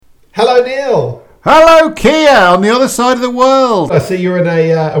Hello, Neil. Hello, Kia, on the other side of the world. I see you're in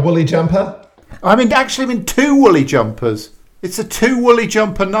a woolly jumper. I'm in two woolly jumpers. It's a two woolly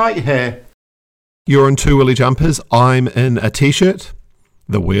jumper night here. You're in two woolly jumpers. I'm in a t-shirt.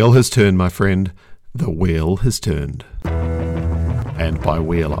 The wheel has turned, my friend. The wheel has turned. And by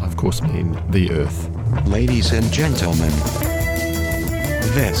wheel, I of course mean the earth. Ladies and gentlemen,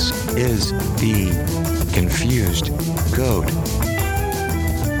 this is the Confused Goat.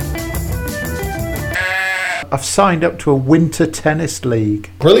 I've signed up to a Winter Tennis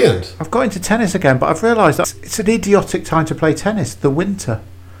League. Brilliant. I've got into tennis again, but I've realised that it's an idiotic time to play tennis, the winter.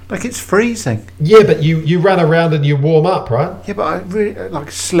 Like, it's freezing. Yeah, but you run around and you warm up, right? Yeah, but I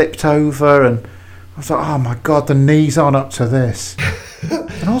really slipped over and I was like, oh my God, the knees aren't up to this.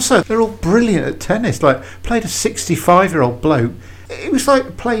 And also, they're all brilliant at tennis. Like, played a 65-year-old bloke. It was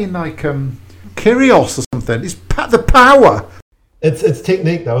like playing Kyrgios or something. It's the power. It's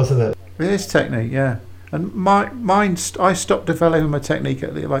technique though, isn't it? It is technique, yeah. And I stopped developing my technique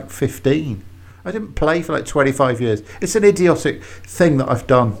at 15. I didn't play for 25 years. It's an idiotic thing that I've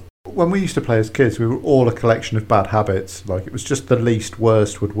done. When we used to play as kids, we were all a collection of bad habits. It was just the least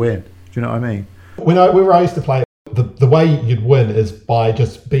worst would win. Do you know what I mean? When I used to play, the way you'd win is by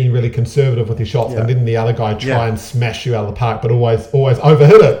just being really conservative with your shots, and then the other guy try and smash you out of the park, but always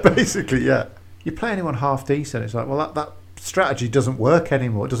overhit it. Basically, yeah. You play anyone half decent, it's like, well, that strategy doesn't work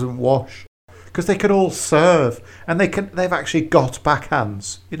anymore. It doesn't wash. Because they can all serve, and they've actually got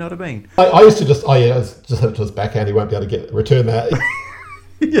backhands. You know what I mean? I used to just hit it to his backhand. He won't be able to return that.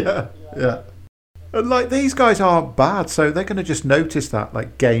 yeah. And these guys aren't bad, so they're going to just notice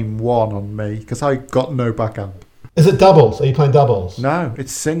that game one on me because I got no backhand. Is it doubles? Are you playing doubles? No,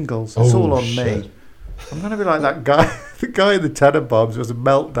 it's singles. It's all on me. I'm going to be like that guy. The guy in the Tenenbaums was a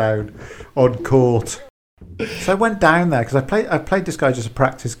meltdown on court. So I went down there because I played this guy just a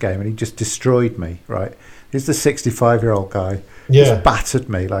practice game and he just destroyed me, right? He's the 65-year-old guy. Yeah. Just battered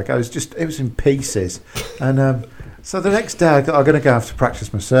me. It was in pieces. And so the next day I'm going to go have to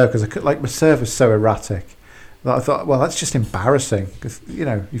practice my serve because my serve was so erratic that I thought, well, that's just embarrassing because,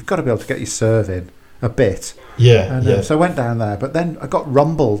 you've got to be able to get your serve in a bit. Yeah. And so I went down there, but then I got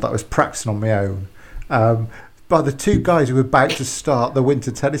rumbled that I was practicing on my own. By the two guys who were about to start the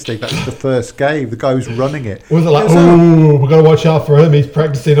Winter Tennis League. That was the first game. The guy who's running it. Was it like, oh, we've got to watch out for him. He's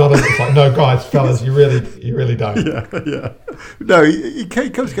practicing on it. It's like, no, guys, fellas, you really don't. Yeah. No, he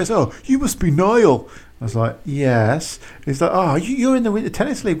comes and goes, oh, you must be Niall. I was like, yes. He's like, oh, you're in the Winter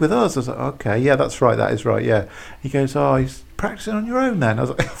Tennis League with us. I was like, okay, yeah, that's right. That is right, yeah. He goes, oh, he's practicing on your own then. I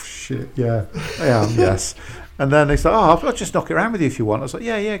was like, oh, shit, yeah, I am, yes. And then he's like, oh, I'll just knock it around with you if you want. I was like,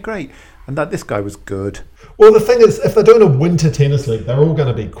 yeah, great. And this guy was good. Well, the thing is, if they're doing a Winter Tennis League, they're all going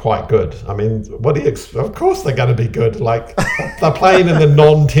to be quite good. I mean, what do you of course they're going to be good. They're playing in the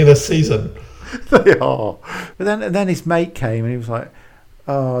non-tennis season. They are. But then his mate came and he was like,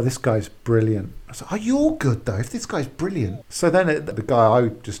 oh, this guy's brilliant. I was like, oh, you're good, though, if this guy's brilliant. So then the guy I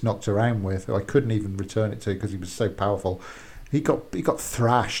just knocked around with, who I couldn't even return it to because he was so powerful, he got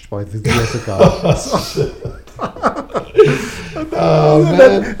thrashed by the other guy. And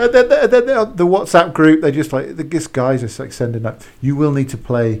then the WhatsApp group, they just this guys are sending up, you will need to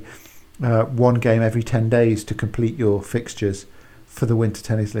play one game every 10 days to complete your fixtures for the Winter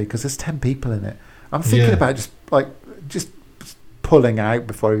Tennis League because there's 10 people in it. I'm thinking about just pulling out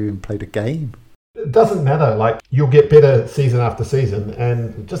before I even played a game. It doesn't matter. You'll get better season after season,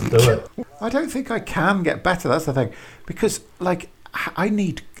 and just do it. I don't think I can get better. That's the thing, because I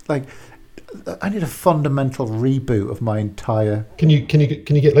need a fundamental reboot of my entire. Can you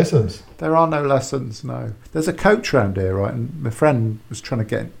get lessons? There are no lessons. No, there's a coach around here, right? And my friend was trying to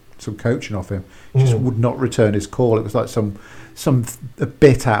get some coaching off him. He just would not return his call. It was like a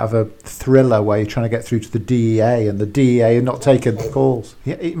bit out of a thriller where you're trying to get through to the DEA, and the DEA are not taking the calls.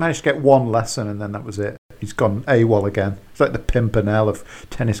 He managed to get one lesson, and then that was it. He's gone AWOL again. It's like the Pimpernel of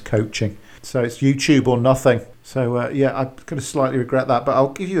tennis coaching. So it's YouTube or nothing. So I'm going to slightly regret that, but I'll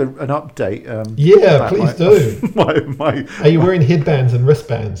give you an update. Please do. Are you wearing headbands and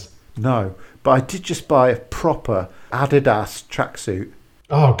wristbands? No, but I did just buy a proper Adidas tracksuit.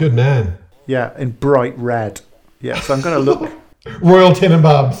 Oh, good man. Yeah, in bright red. Yeah, so I'm going to look... Royal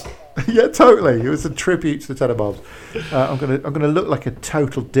Tenenbaums. Yeah, totally. It was a tribute to the Tenenbaums. I'm going to look like a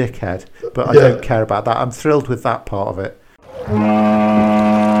total dickhead, but I don't care about that. I'm thrilled with that part of it.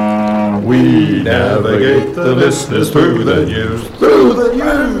 We navigate the listeners through the news.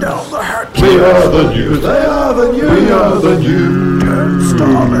 And down the hatch. We are the news. They are the news. We are the news.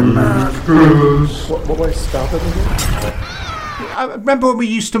 Starboard man. Cruise. What way is starboard again? I remember when we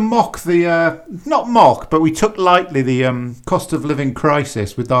used to mock not mock, but we took lightly the cost of living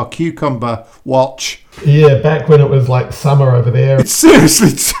crisis with our cucumber watch. Yeah, back when it was like summer over there. It's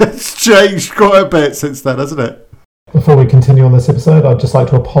seriously changed quite a bit since then, hasn't it? Before we continue on this episode, I'd just like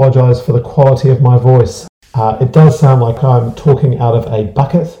to apologise for the quality of my voice. It does sound like I'm talking out of a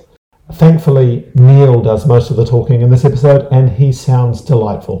bucket. Thankfully, Niall does most of the talking in this episode, and he sounds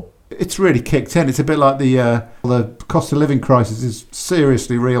delightful. It's really kicked in. It's a bit like the cost of living crisis is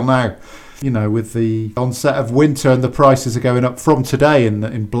seriously real now. You know, with the onset of winter and the prices are going up from today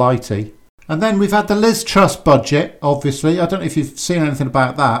in Blighty. And then we've had the Liz Truss budget, obviously. I don't know if you've seen anything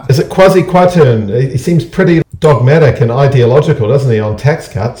about that. Is it Kwazi? He seems pretty dogmatic and ideological, doesn't he, on tax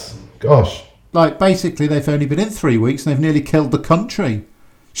cuts? Gosh. Like, basically, they've only been in 3 weeks and they've nearly killed the country.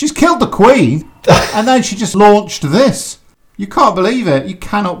 She's killed the Queen, and then she just launched this. You can't believe it. You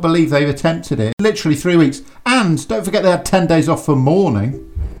cannot believe they've attempted it. Literally 3 weeks. And don't forget they had 10 days off for mourning.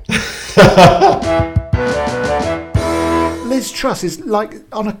 Liz Truss is like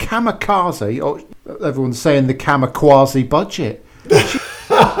on a kami-Kwazi, or everyone's saying the kami-Kwazi budget.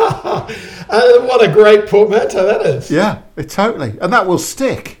 What a great portmanteau that is. Yeah, totally. And that will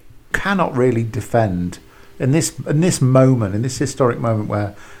stick. Cannot really defend in this moment, in this historic moment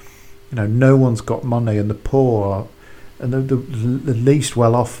where, you know, no one's got money and the poor are, and the least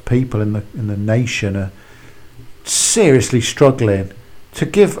well-off people in the nation are seriously struggling to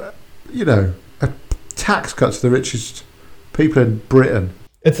give, you know, a tax cut to the richest people in Britain.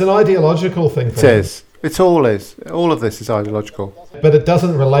 It's an ideological thing. It is. It all is. All of this is ideological. But it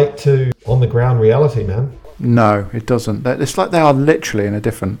doesn't relate to on-the-ground reality, man. No, it doesn't. It's like they are literally in a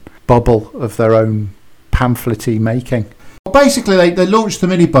different bubble of their own pamphletty making. Basically, they launched the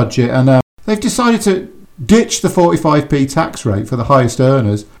mini-budget and they've decided to ditch the 45p tax rate for the highest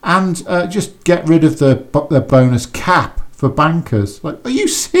earners and just get rid of the bonus cap for bankers. Like, are you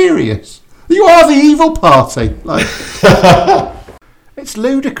serious? You are the evil party. Like, it's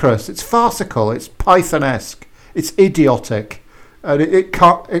ludicrous. It's farcical. It's Python-esque. It's idiotic. And it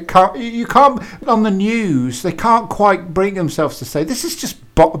can't. You can't on the news. They can't quite bring themselves to say this is just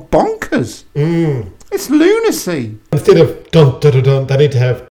bonkers. It's lunacy. Instead of dun dun dun dun, they need to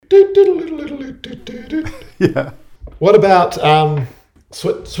have. Yeah. What about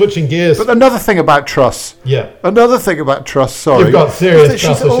switching gears? But another thing about Truss. Yeah. Another thing about Truss. Sorry. You've got serious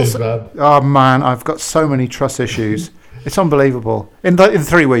Truss issues, man. Oh man, I've got so many Truss issues. It's unbelievable. In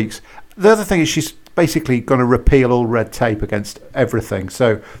 3 weeks. The other thing is she's basically going to repeal all red tape against everything.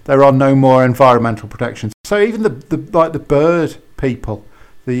 So there are no more environmental protections. So even the bird people,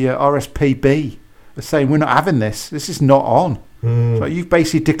 the RSPB, are saying we're not having this. This is not on. So you've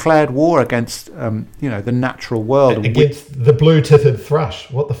basically declared war against, the natural world. Against the blue-titted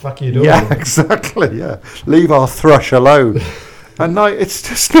thrush. What the fuck are you doing? Yeah, exactly, yeah. Leave our thrush alone. And no, it's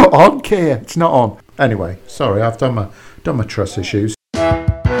just not on, Keir. It's not on. Anyway, sorry, I've done my Truss issues.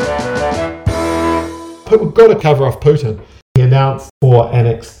 We've got to cover off Putin. He announced 4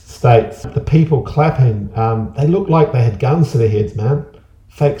 annexed states. The people clapping, they look like they had guns to their heads, man.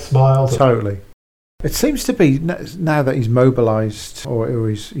 Fake smiles. Totally. It seems to be now that he's mobilised, or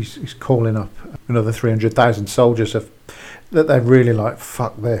he's calling up another 300,000 soldiers, that they're really like,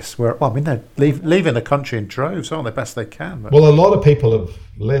 fuck this. They're leaving the country in droves, aren't they? Best they can. But well, a lot of people have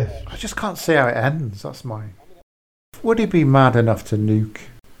left. I just can't see how it ends. That's Would he be mad enough to nuke?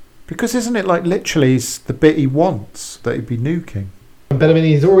 Because isn't it like literally the bit he wants that he'd be nuking? But I mean,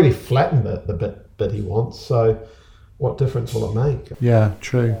 he's already flattened the bit he wants, so what difference will it make? Yeah,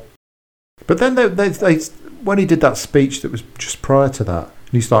 true. But then they when he did that speech that was just prior to that,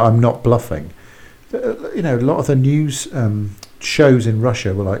 and he's like, I'm not bluffing. A lot of the news shows in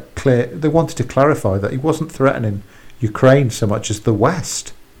Russia were like clear. They wanted to clarify that he wasn't threatening Ukraine so much as the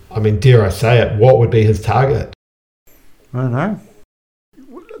West. I mean, dare I say it, what would be his target? I don't know.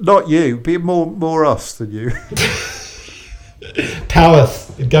 Not you. Be more us than you.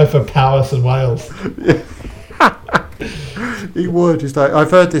 Powys. He'd go for Powys and Wales. He would. He's like, I've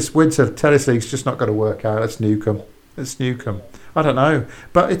heard this Winter Tennis League's just not going to work out. Let's nuke them. I don't know.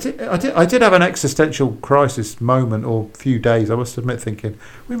 But I did have an existential crisis moment or few days, I must admit, thinking,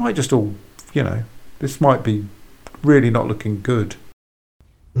 we might just all, this might be really not looking good.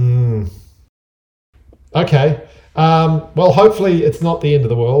 Okay. Well, hopefully it's not the end of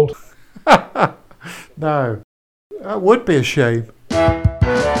the world. No. That would be a shame.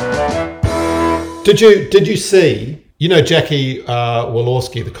 Did you see, Jackie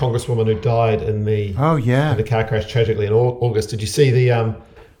Walorski, the congresswoman who died in the in the car crash tragically in August? Did you see the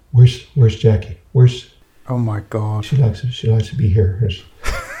where's Jackie? Oh my God. She likes to be here.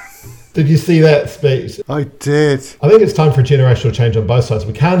 Did you see that speech? I did. I think it's time for a generational change on both sides.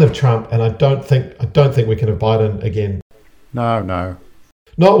 We can't have Trump, and I don't think we can have Biden again. No.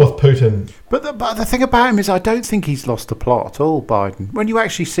 Not with Putin. But the thing about him is I don't think he's lost the plot at all, Biden. When you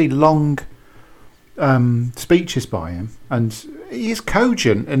actually see long speeches by him, and he is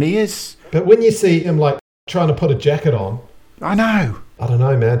cogent, and he is... But when you see him, like, trying to put a jacket on... I know. I don't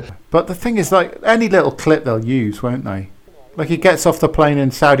know, man. But the thing is, like, any little clip they'll use, won't they? Like, he gets off the plane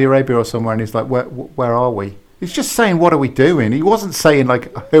in Saudi Arabia or somewhere, and he's like, where are we? He's just saying, what are we doing? He wasn't saying,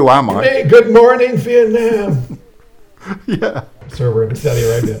 like, who am I? Hey, good morning, Vietnam. Yeah. So we're in Saudi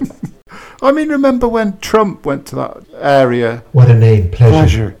Arabia. I mean, remember when Trump went to that area? What a name.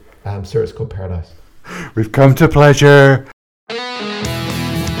 Pleasure. Sir, it's called Paradise. We've come to pleasure.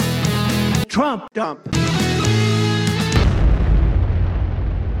 Trump dump.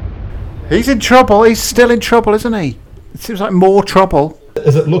 He's in trouble. He's still in trouble, isn't he? It seems like more trouble.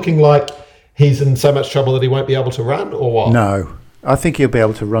 Is it looking like he's in so much trouble that he won't be able to run, or what? No. I think he'll be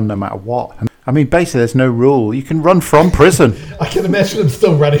able to run no matter what. I mean, basically, there's no rule. You can run from prison. I can imagine him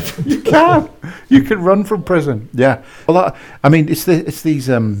still running from prison. You can run from prison. Yeah. Well, I mean, it's these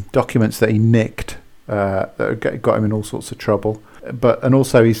documents that he nicked that got him in all sorts of trouble. And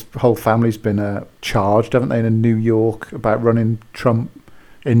also his whole family's been charged, haven't they, in New York about running Trump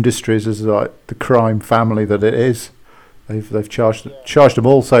Industries as like the crime family that it is. They've charged them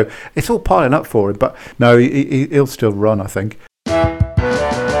all. So it's all piling up for him. But no, he'll still run, I think.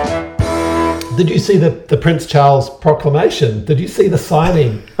 Did you see the Prince Charles proclamation? Did you see the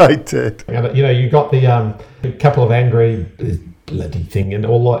signing? I did. You know, you got the couple of angry bloody thing and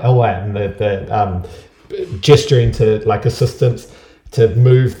all that, and the gesturing to like assistants to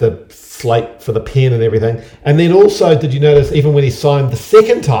move the slate for the pen and everything. And then also, did you notice even when he signed the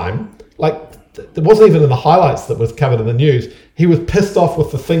second time, like it wasn't even in the highlights that was covered in the news, he was pissed off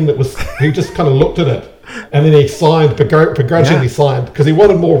with the thing that was, he just kind of looked at it and then he signed, begrudgingly signed, because he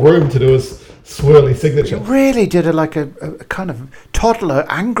wanted more room to do his swirly signature. He really did a kind of toddler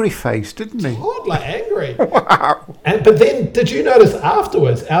angry face, didn't he? Toddler angry. Wow. But then, did you notice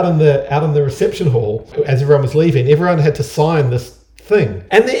afterwards, out in the reception hall, as everyone was leaving, everyone had to sign this thing,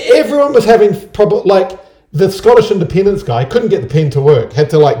 and then everyone was having trouble. Like the Scottish Independence guy couldn't get the pen to work, had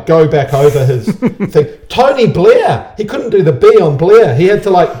to like go back over his thing. Tony Blair, he couldn't do the B on Blair. He had to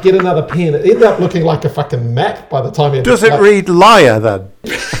like get another pen. It ended up looking like a fucking map by the time he had Does it read liar then?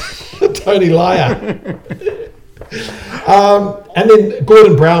 Tony Liar. And then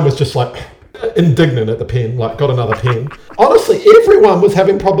Gordon Brown was just like indignant at the pen, like got another pen. Honestly, everyone was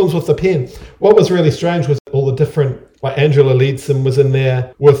having problems with the pen. What was really strange was all the different, like Angela Leadsom was in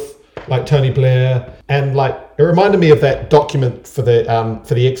there with like Tony Blair, and like it reminded me of that document for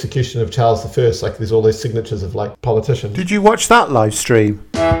the execution of Charles I. Like there's all these signatures of like politicians. Did you watch that live stream?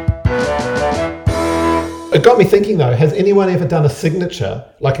 It got me thinking though, has anyone ever done a signature,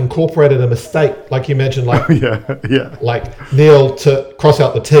 like incorporated a mistake, like you imagine like like Neil to cross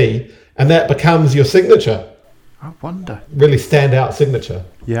out the T, and that becomes your signature? I wonder. Really stand out signature.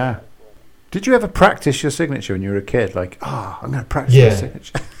 Yeah. Did you ever practice your signature when you were a kid? Like, I'm going to practice my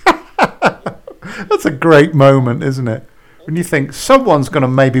signature. That's a great moment, isn't it? When you think someone's going to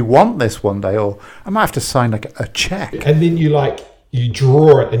maybe want this one day, or I might have to sign like a check. And then you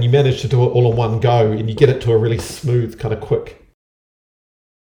draw it and you manage to do it all in one go and you get it to a really smooth, kind of quick.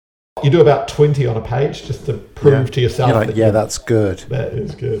 You do about 20 on a page just to prove to yourself. You're like, that's good. That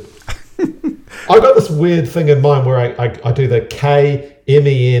is good. I've got this weird thing in mind where I do the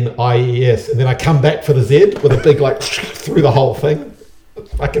KMENIES and then I come back for the Z with a big like through the whole thing.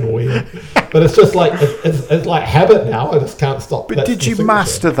 It's fucking weird. But it's just like, it's like habit now. I just can't stop. But did you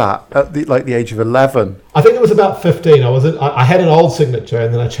master that at the age of 11? I think it was about 15. I had an old signature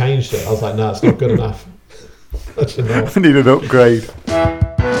and then I changed it. I was like, no, it's not good enough. I need an upgrade.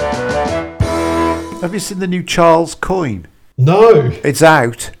 Have you seen the new Charles coin? No. It's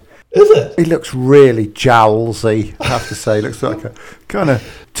out. Is it? He looks really jowlsy, I have to say. Looks like a kind of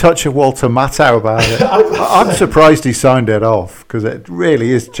touch of Walter Matthau about it. I'm surprised he signed it off, because it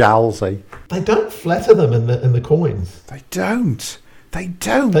really is jowlsy. They don't flatter them in the coins. They don't. They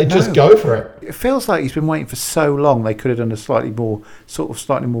just go for it. It feels like he's been waiting for so long. They could have done a slightly more,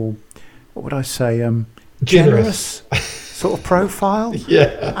 what would I say, generous sort of profile.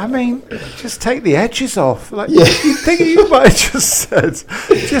 Yeah. I mean, just take the edges off. Like, you think you might have just said,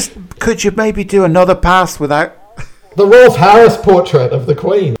 could you maybe do another pass without the Rolf Harris portrait of the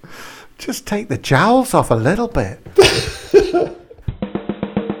Queen? Just take the jowls off a little bit. This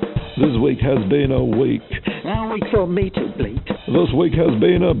week has been a week. A week for me to bleat. This week has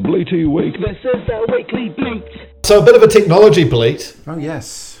been a bleaty week. This is the weekly bleat. So a bit of a technology bleat. Oh,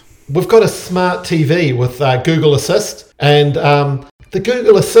 yes. we've got a smart TV with Google Assist, and the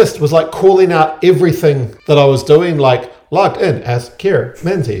Google Assist was like calling out everything that I was doing, like logged in as Kira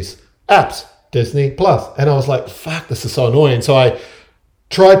Menzies, apps, Disney Plus. And I was like, fuck, this is so annoying. So I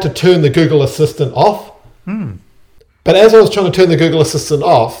tried to turn the Google Assistant off. But as I was trying to turn the Google Assistant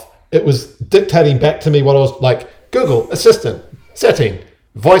off, it was dictating back to me what I was like, Google Assistant, setting,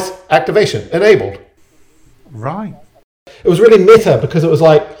 voice activation, enabled. Right. It was really meta because it was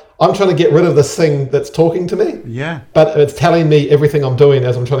like, I'm trying to get rid of this thing that's talking to me. Yeah. But it's telling me everything I'm doing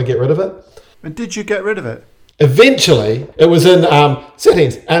as I'm trying to get rid of it. And did you get rid of it? Eventually, it was in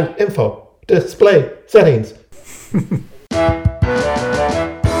settings and info, display, settings.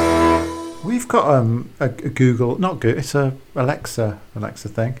 We've got a Google, not Google, it's a Alexa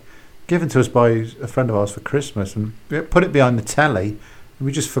thing, given to us by a friend of ours for Christmas, and we put it behind the telly, and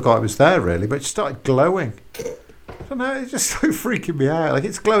we just forgot it was there really, but it started glowing. I don't know, it's just so freaking me out. Like,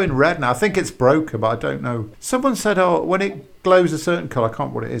 it's glowing red now. I think it's broken, but I don't know. Someone said, oh, when it glows a certain colour, I can't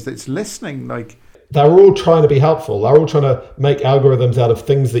remember what it is, it's listening. Like, they're all trying to be helpful. They're all trying to make algorithms out of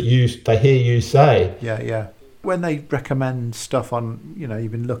things that they hear you say. Yeah. When they recommend stuff on,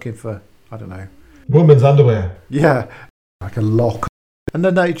 you've been looking for, I don't know, women's underwear. Yeah, like a lock. And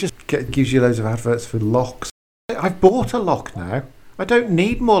then they just gives you loads of adverts for locks. I've bought a lock now. I don't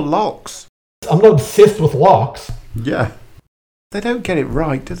need more locks. I'm not obsessed with locks. Yeah. They don't get it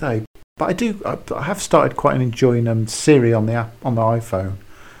right, do they? But I have started quite enjoying Siri on the iPhone.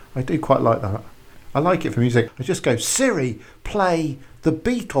 I do quite like that. I like it for music. I just go, Siri, play the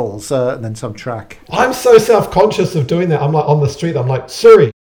Beatles, and then some track. I'm so self-conscious of doing that. I'm like on the street, I'm like, Siri.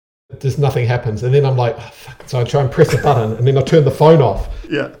 Just nothing happens. And then I'm like, oh, fuck. So I try and press a button, and then I turn the phone off.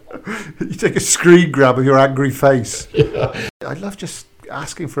 Yeah. You take a screen grab of your angry face. Yeah. I love just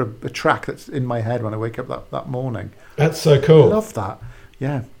asking for a track that's in my head when I wake up that morning. That's so cool. I love that.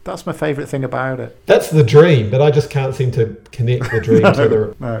 Yeah, that's my favourite thing about it. That's the dream, but I just can't seem to connect the dream to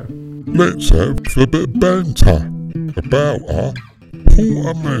the... No. Let's have a bit of banter about our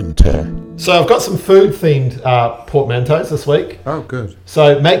portmanteau. So I've got some food-themed portmanteaus this week. Oh, good.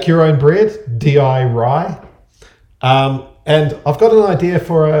 So make your own bread, DIY. And I've got an idea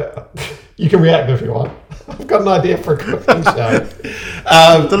for a... You can react if you want. I've got an idea for a cooking show.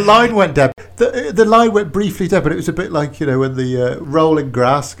 The line went dead. The line went briefly dead, but it was a bit like, when the rolling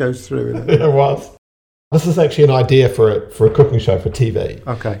grass goes through. It was. This is actually an idea for a cooking show for TV.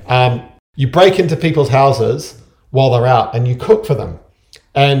 Okay. You break into people's houses while they're out and you cook for them.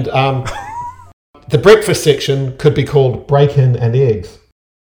 And the breakfast section could be called Break-In and Eggs.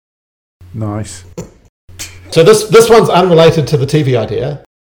 Nice. So this one's unrelated to the TV idea.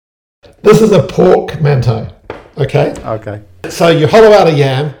 This is a pork manto. Okay? Okay. So you hollow out a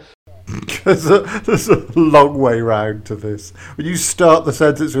yam. There's a long way round to this. When you start the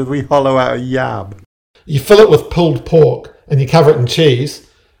sentence with "we hollow out a yam," you fill it with pulled pork and you cover it in cheese.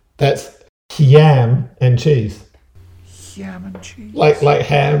 That's yam and cheese. Yam and cheese. Like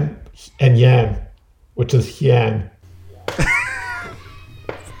ham and yam, which is yam.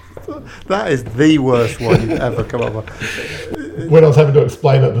 That is the worst one you've ever come up with. When I was having to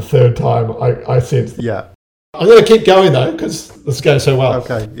explain it the third time, I said, yeah. I'm going to keep going though, because this is going so well.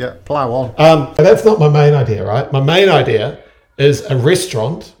 Okay, yeah, plow on. That's not my main idea, right? My main idea is a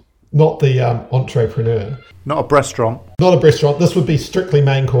restaurant, not the entrepreneur. Not a restaurant. Not a restaurant. This would be strictly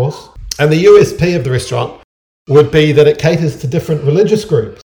main course. And the USP of the restaurant would be that it caters to different religious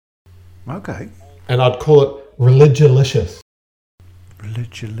groups. Okay. And I'd call it Religilicious.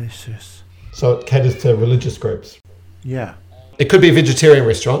 Religilicious. So it caters to religious groups. Yeah. It could be a vegetarian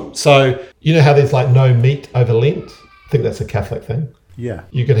restaurant. So you know how there's like no meat over Lent? I think that's a Catholic thing. Yeah.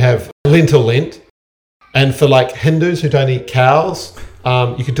 You could have lentil Lent. And for like Hindus who don't eat cows,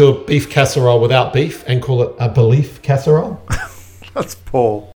 you could do a beef casserole without beef and call it a belief casserole. That's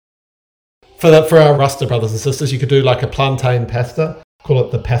poor. For our Rasta brothers and sisters, you could do like a plantain pasta, call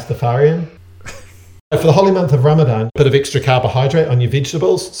it the pastafarian. For the holy month of Ramadan, a bit of extra carbohydrate on your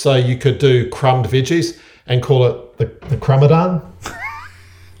vegetables, so you could do crumbed veggies and call it the Cramadan.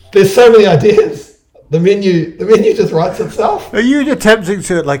 There's so many ideas. The menu just writes itself. Are you attempting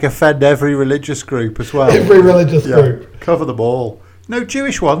to offend every religious group as well? Every religious group. Cover them all. No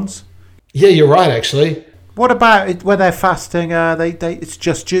Jewish ones. Yeah, you're right, actually. What about it when they're fasting? It's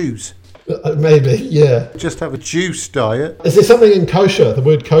just Jews. Maybe, yeah. Just have a juice diet. Is there something in kosher? The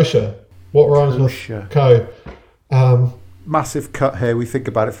word kosher. What rhymes with co? Massive cut here. We think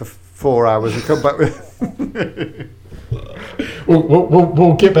about it for 4 hours and come back with.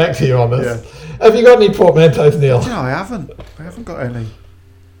 We'll get back to you on this. Yeah. Have you got any portmanteaus, Neil? No, I haven't. I haven't got any.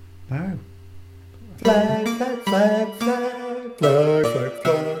 No. Flag, flag, flag, flag, flag, flag,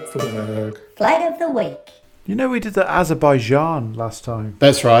 flag. Flag of the week. You know, we did the Azerbaijan last time.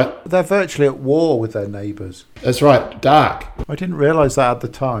 That's right. They're virtually at war with their neighbours. That's right. Dark. I didn't realise that at the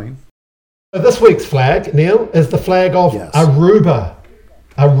time. This week's flag, Neil, is the flag of Aruba.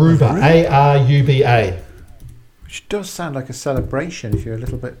 Aruba. Aruba. Which does sound like a celebration if you're a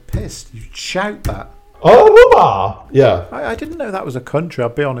little bit pissed. You'd shout that. Aruba! Yeah. I didn't know that was a country, I'll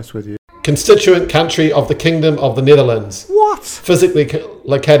be honest with you. Constituent country of the Kingdom of the Netherlands. What? Physically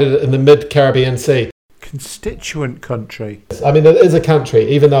located in the mid-Caribbean Sea. Constituent country. I mean, it is a country,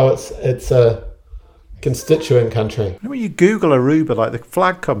 even though it's a constituent country. When you Google Aruba, like the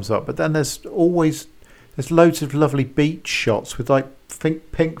flag comes up, but then there's loads of lovely beach shots with like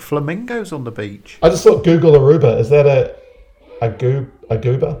pink flamingos on the beach. I just thought Google Aruba. Is that a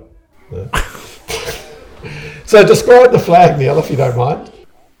goober? No. So describe the flag, Neil, if you don't mind.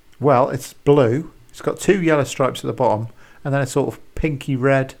 Well, it's blue. It's got 2 yellow stripes at the bottom, and then a sort of pinky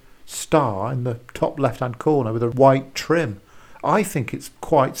red star in the top left-hand corner with a white trim. I think it's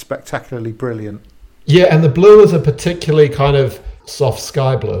quite spectacularly brilliant. Yeah, and the blue is a particularly kind of soft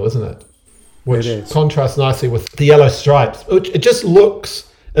sky blue, isn't it? Which contrasts nicely with the yellow stripes. It just looks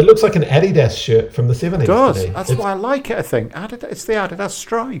like an Adidas shirt from the 70s. It does. That's why I like it, I think. It's the Adidas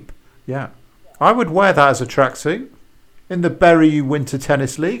stripe. Yeah. I would wear that as a tracksuit. In the Berriew Winter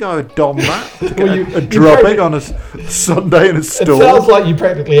Tennis League, I would don that to get a drubbing on a Sunday in a store. It sounds like you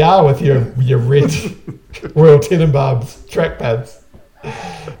practically are with your red Royal Tenenbaums track pads.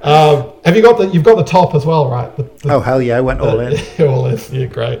 Have you got you've got the top as well, right? Oh hell yeah, I went all in. All in, yeah,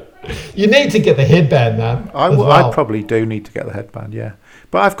 great. You need to get the headband, man. I probably do need to get the headband, yeah.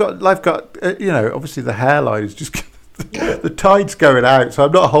 But I've got obviously the hairline is just the tide's going out, so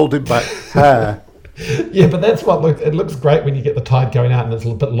I'm not holding back hair. Yeah, but that's it looks great when you get the tide going out and it's a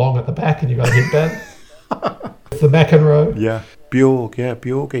little bit long at the back and you've got a headband. It's the McEnroe. Yeah,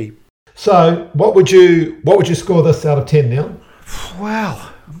 Bjorgy. So, what would you score this out of 10, Neil?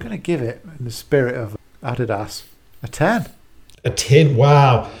 Well, I'm going to give it, in the spirit of Adidas, a 10. A 10,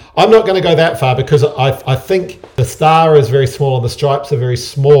 wow. I'm not going to go that far because I think the star is very small and the stripes are very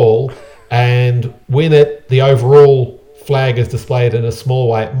small, and when the overall flag is displayed in a small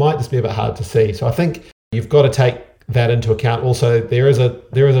way, it might just be a bit hard to see. So I think you've got to take that into account. Also, there is a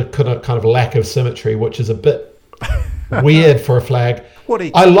kind of lack of symmetry, which is a bit weird for a flag.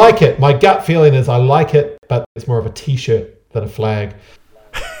 I like it. My gut feeling is I like it, but it's more of a T-shirt than a flag.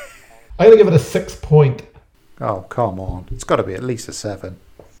 I'm going to give it a 6 point. Oh, come on. It's got to be at least a 7.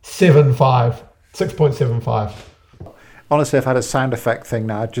 7.5. 6.75. Honestly, if I had a sound effect thing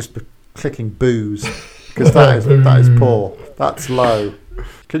now, I'd just be clicking booze. Because that is poor. That's low.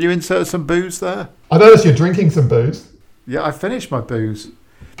 Can you insert some booze there? I notice you're drinking some booze. Yeah, I finished my booze.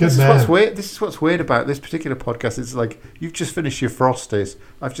 Good man. This is what's weird about this particular podcast. It's like you've just finished your Frosties.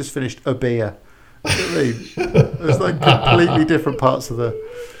 I've just finished a beer. You know what I mean? It's like completely different parts of the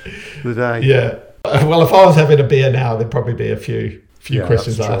day. Yeah. Well, if I was having a beer now, there'd probably be a few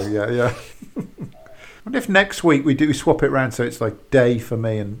questions asked. Yeah. I wonder if next week we swap it around so it's like day for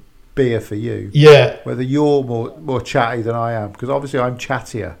me and beer for you. Yeah. Whether you're more chatty than I am, because obviously I'm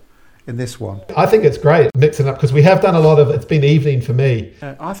chattier in this one. I think it's great mixing up because we have done a lot of it's been evening for me.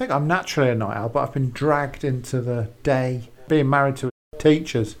 I think I'm naturally a night owl, but I've been dragged into the day. Being married to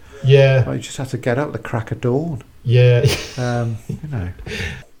teachers. Yeah. I just have to get up at the crack of dawn. Yeah.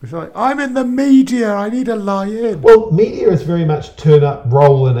 It's like, I'm in the media, I need to lie in. Well, media is very much turn up,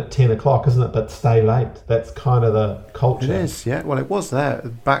 roll in at 10 o'clock, isn't it? But stay late. That's kind of the culture. It is, yeah. Well, it was there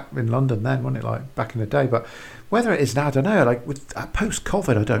back in London then, wasn't it? Like back in the day. But whether it is now, I don't know. Like with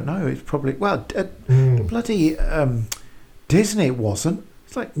post-COVID, I don't know. It's probably, bloody Disney it wasn't.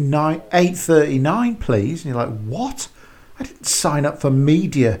 It's like 8:39, please. And you're like, what? I didn't sign up for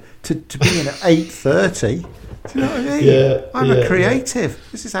media to be in at 8:30. Do you know what I mean? Yeah, I'm a creative.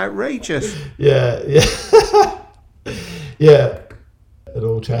 Yeah. This is outrageous. Yeah. Yeah. It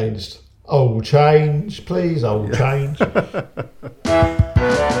all changed. Oh, change, please. Oh, change.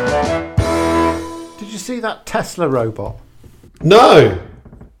 Did you see that Tesla robot? No.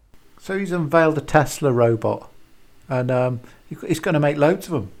 So he's unveiled a Tesla robot, and he's going to make loads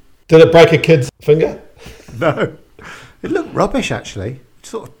of them. Did it break a kid's finger? No. It looked rubbish, actually.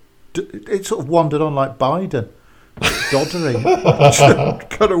 It sort of wandered on like Biden, doddering,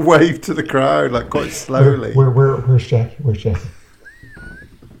 kind of waved to the crowd like quite slowly. Where's Jackie? Where's Jackie?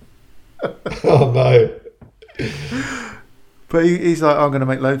 Oh no! But he's like, I'm going to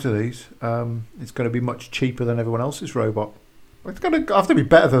make loads of these. It's going to be much cheaper than everyone else's robot. It's going to have to be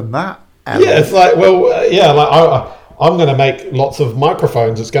better than that. Ellen. Yeah, it's like I'm going to make lots of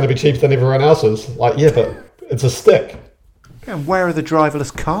microphones. It's going to be cheaper than everyone else's. Like, yeah, but it's a stick. And where are the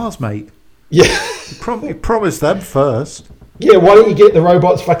driverless cars, mate? Yeah. You promised them first. Yeah, why don't you get the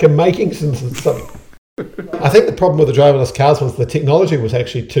robots fucking making something? I think the problem with the driverless cars was the technology was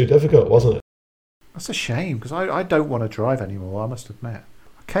actually too difficult, wasn't it? That's a shame, because I don't want to drive anymore, I must admit.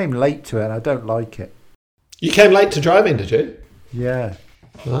 I came late to it and I don't like it. You came late to driving, did you? Yeah.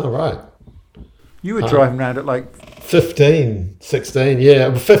 Oh, right. You were driving around at like 15, 16,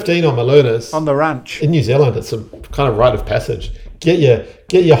 yeah. 15 on my learners. on the ranch. In New Zealand, it's a kind of rite of passage. Get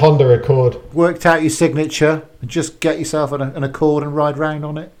your Honda Accord. Worked out your signature and just get yourself an Accord and ride round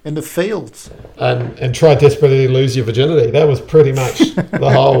on it in the fields. And try desperately to lose your virginity. That was pretty much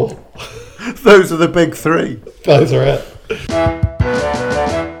the whole... Those are the big three. Those are it.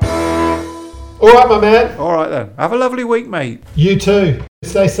 All right, my man. All right then. Have a lovely week, mate. You too.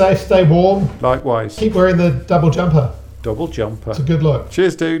 Stay safe, stay warm. Likewise. Keep wearing the double jumper. Double jumper. It's a good look.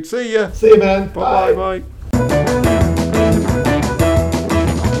 Cheers, dude. See ya. See you, man. Bye bye.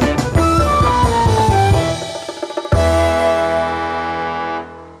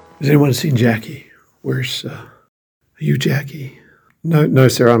 Has anyone seen Jackie? Where's are you, Jackie? No,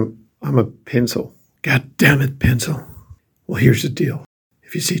 sir. I'm a pencil. God damn it, pencil. Well, here's the deal.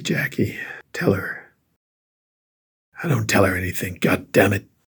 If you see Jackie, tell her. I don't tell her anything. God damn it.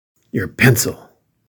 You're a pencil.